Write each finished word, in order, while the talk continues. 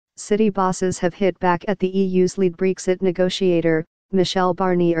City bosses have hit back at the EU's lead Brexit negotiator, Michel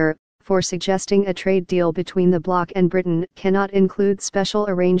Barnier, for suggesting a trade deal between the bloc and Britain cannot include special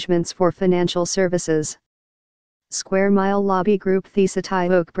arrangements for financial services. Square Mile lobby group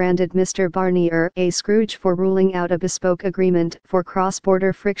Oak branded Mr. Barnier a Scrooge for ruling out a bespoke agreement for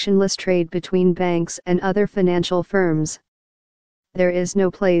cross-border frictionless trade between banks and other financial firms. There is no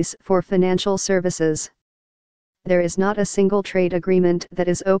place for financial services. There is not a single trade agreement that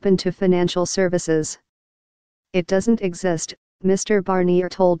is open to financial services. It doesn't exist, Mr. Barnier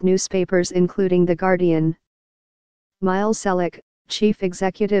told newspapers including The Guardian. Miles Selleck, chief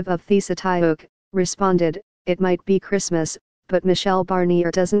executive of Oak, responded, "It might be Christmas, but Michel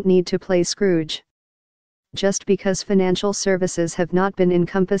Barnier doesn't need to play Scrooge. Just because financial services have not been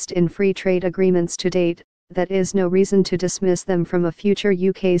encompassed in free trade agreements to date, that is no reason to dismiss them from a future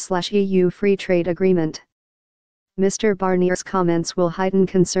UK/EU free trade agreement." Mr. Barnier's comments will heighten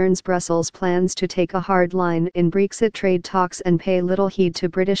concerns Brussels plans to take a hard line in Brexit trade talks and pay little heed to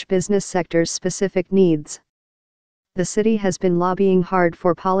British business sector's specific needs. The city has been lobbying hard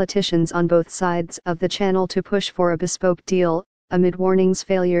for politicians on both sides of the channel to push for a bespoke deal, amid warnings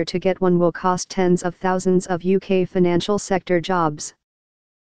failure to get one will cost tens of thousands of UK financial sector jobs.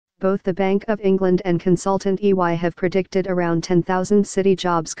 Both the Bank of England and consultant EY have predicted around 10,000 city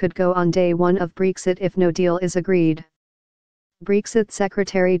jobs could go on day one of Brexit if no deal is agreed. Brexit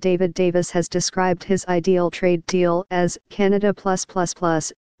Secretary David Davis has described his ideal trade deal as Canada plus plus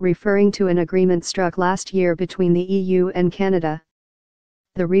plus, referring to an agreement struck last year between the EU and Canada.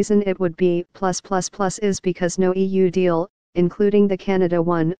 The reason it would be plus plus plus is because no EU deal, including the Canada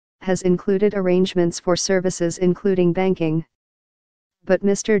one, has included arrangements for services including banking. But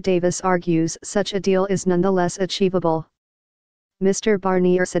Mr. Davis argues such a deal is nonetheless achievable. Mr.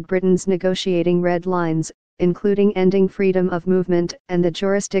 Barnier said Britain's negotiating red lines, including ending freedom of movement and the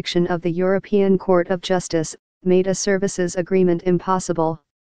jurisdiction of the European Court of Justice, made a services agreement impossible.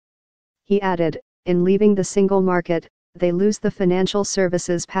 He added, "In leaving the single market, they lose the financial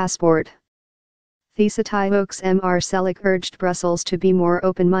services passport." Oak's Mr. Selleck urged Brussels to be more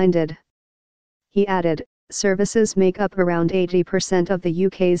open-minded. He added, "Services make up around 80% of the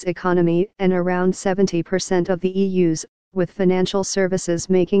UK's economy and around 70% of the EU's, with financial services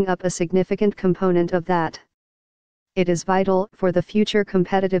making up a significant component of that. It is vital for the future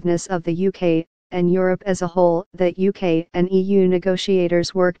competitiveness of the UK, and Europe as a whole, that UK and EU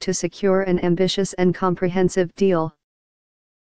negotiators work to secure an ambitious and comprehensive deal."